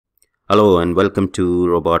Hello and welcome to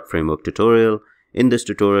Robot Framework tutorial. In this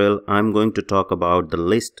tutorial, I'm going to talk about the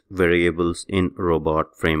list variables in Robot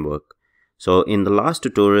Framework. So in the last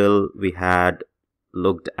tutorial, we had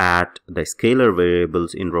looked at the scalar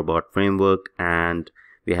variables in Robot Framework, and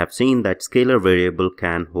we have seen that scalar variable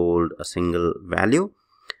can hold a single value.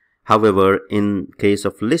 However, in case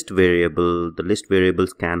of list variable, the list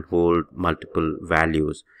variables can hold multiple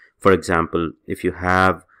values. For example, if you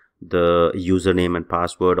have the username and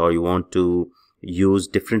password, or you want to use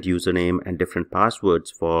different username and different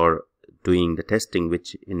passwords for doing the testing,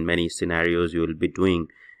 which in many scenarios you will be doing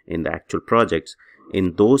in the actual projects,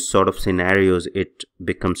 in those sort of scenarios it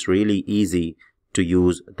becomes really easy to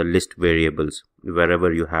use the list variables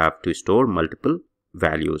wherever you have to store multiple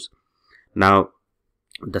values. Now,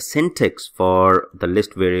 the syntax for the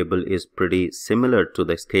list variable is pretty similar to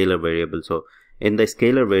the scalar variable. So in the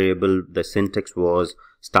scalar variable, the syntax was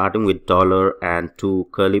starting with $ and 2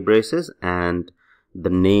 curly braces and the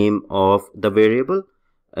name of the variable.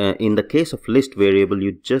 In the case of list variable,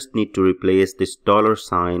 you just need to replace this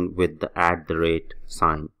 $sign with the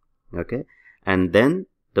sign. Okay, and then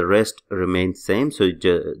the rest remains same. So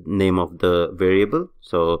name of the variable.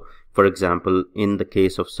 So for example, in the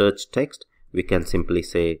case of search text, we can simply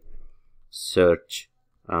say search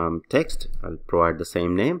text. I'll provide the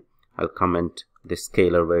same name. I'll comment this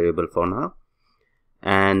scalar variable for now,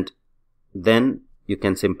 and then you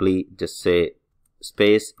can simply just say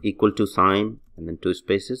space equal to sign and then 2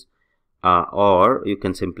 spaces, or you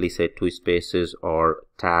can simply say 2 spaces or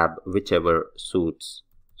tab, whichever suits.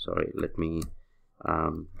 Sorry, let me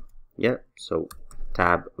so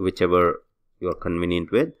tab, whichever you're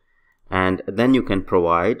convenient with, and then you can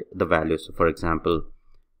provide the values. So for example,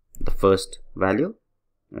 the first value,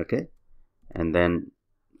 okay, and then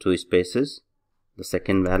 2 spaces, the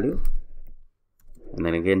second value, and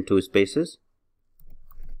then again 2 spaces,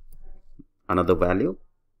 another value,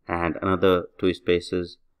 and another 2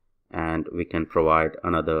 spaces, and we can provide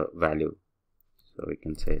another value. So we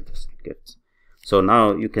can say just gets. So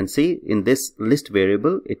now you can see in this list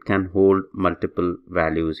variable, it can hold multiple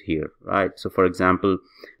values here, right? So for example,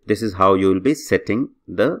 this is how you will be setting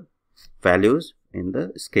the values in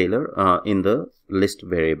the scalar, in the list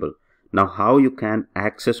variable. Now, how you can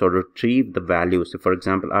access or retrieve the values. So for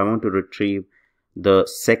example, I want to retrieve the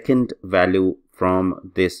second value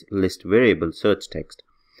from this list variable, search text.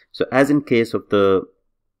 So as in case of the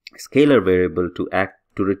scalar variable, to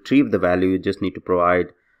retrieve the value, you just need to provide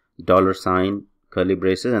 $sign, curly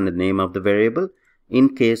braces, and the name of the variable.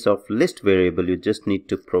 In case of list variable, you just need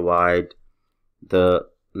to provide the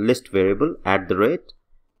list variable @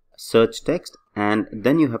 search text, and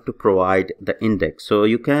then you have to provide the index. So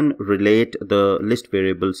you can relate the list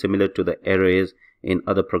variable similar to the arrays in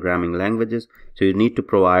other programming languages. So you need to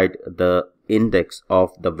provide the index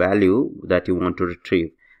of the value that you want to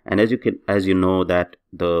retrieve. And as you know that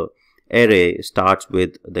the array starts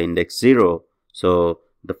with the index 0. So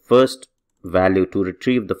the first value, to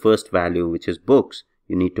retrieve the first value, which is books,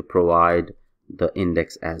 you need to provide the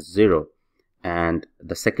index as 0, and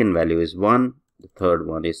the second value is 1, the third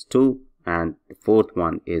one is 2, and the fourth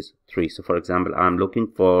one is 3. So for example, I'm looking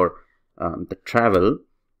for the travel,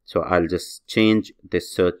 so I'll just change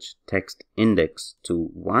this search text index to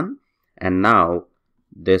 1, and now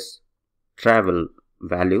this travel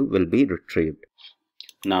value will be retrieved.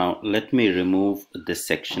 Now let me remove this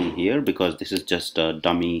section here because this is just a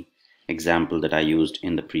dummy example that I used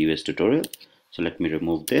in the previous tutorial. So let me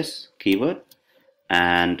remove this keyword,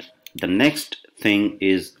 and the next thing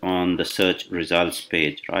is on the search results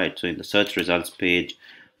page, right? So in the search results page,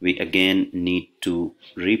 we again need to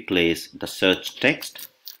replace the search text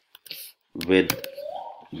with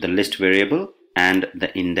the list variable and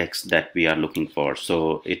the index that we are looking for.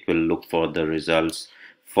 So it will look for the results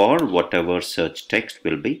for whatever search text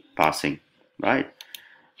will be passing, right?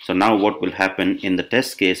 So now what will happen in the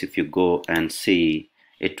test case, if you go and see,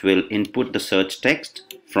 it will input the search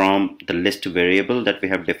text from the list variable that we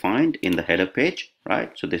have defined in the header page,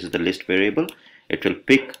 right? So this is the list variable. It will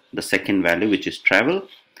pick the second value, which is travel,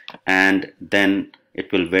 and then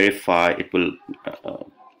it will verify, it will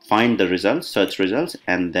find the results, search results,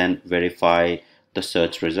 and then verify the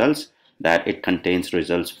search results that it contains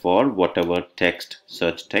results for whatever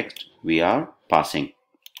search text we are passing.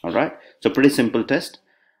 All right, so pretty simple test.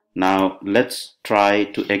 Now let's try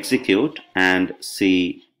to execute and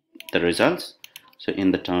see the results. So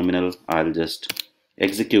in the terminal, I'll just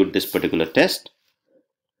execute this particular test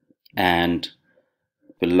and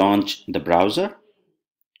we'll launch the browser.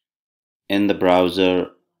 In the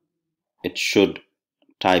browser, it should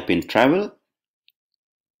type in travel,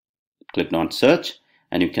 click on search,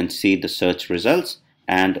 and you can see the search results.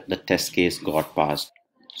 and the test case got passed.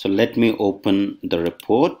 So let me open the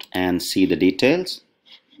report and see the details.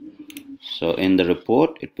 So in the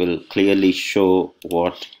report, it will clearly show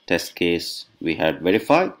what test case we had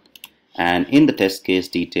verified. And in the test case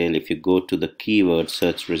detail, if you go to the keyword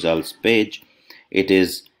search results page, it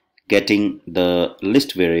is getting the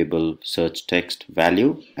list variable search text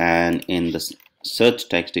value. And in the search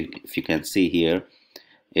text, if you can see here,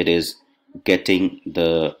 it is getting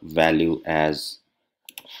the value as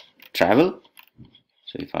travel.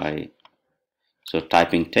 So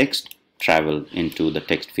typing text travel into the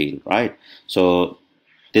text field, right? So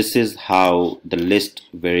this is how the list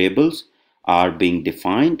variables are being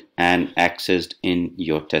defined and accessed in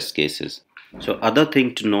your test cases. So other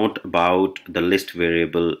thing to note about the list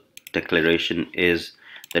variable declaration is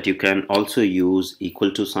that you can also use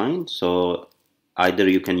equal to sign. So either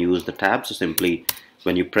you can use the tab, so simply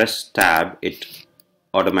when you press tab, it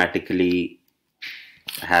automatically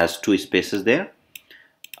has two spaces there,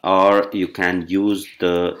 or you can use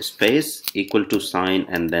the space equal to sign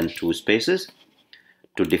and then two spaces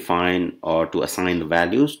to define or to assign the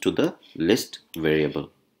values to the list variable.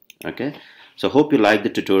 Okay, so hope you like the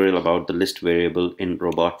tutorial about the list variable in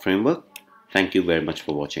robot framework. Thank you very much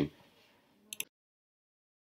for watching.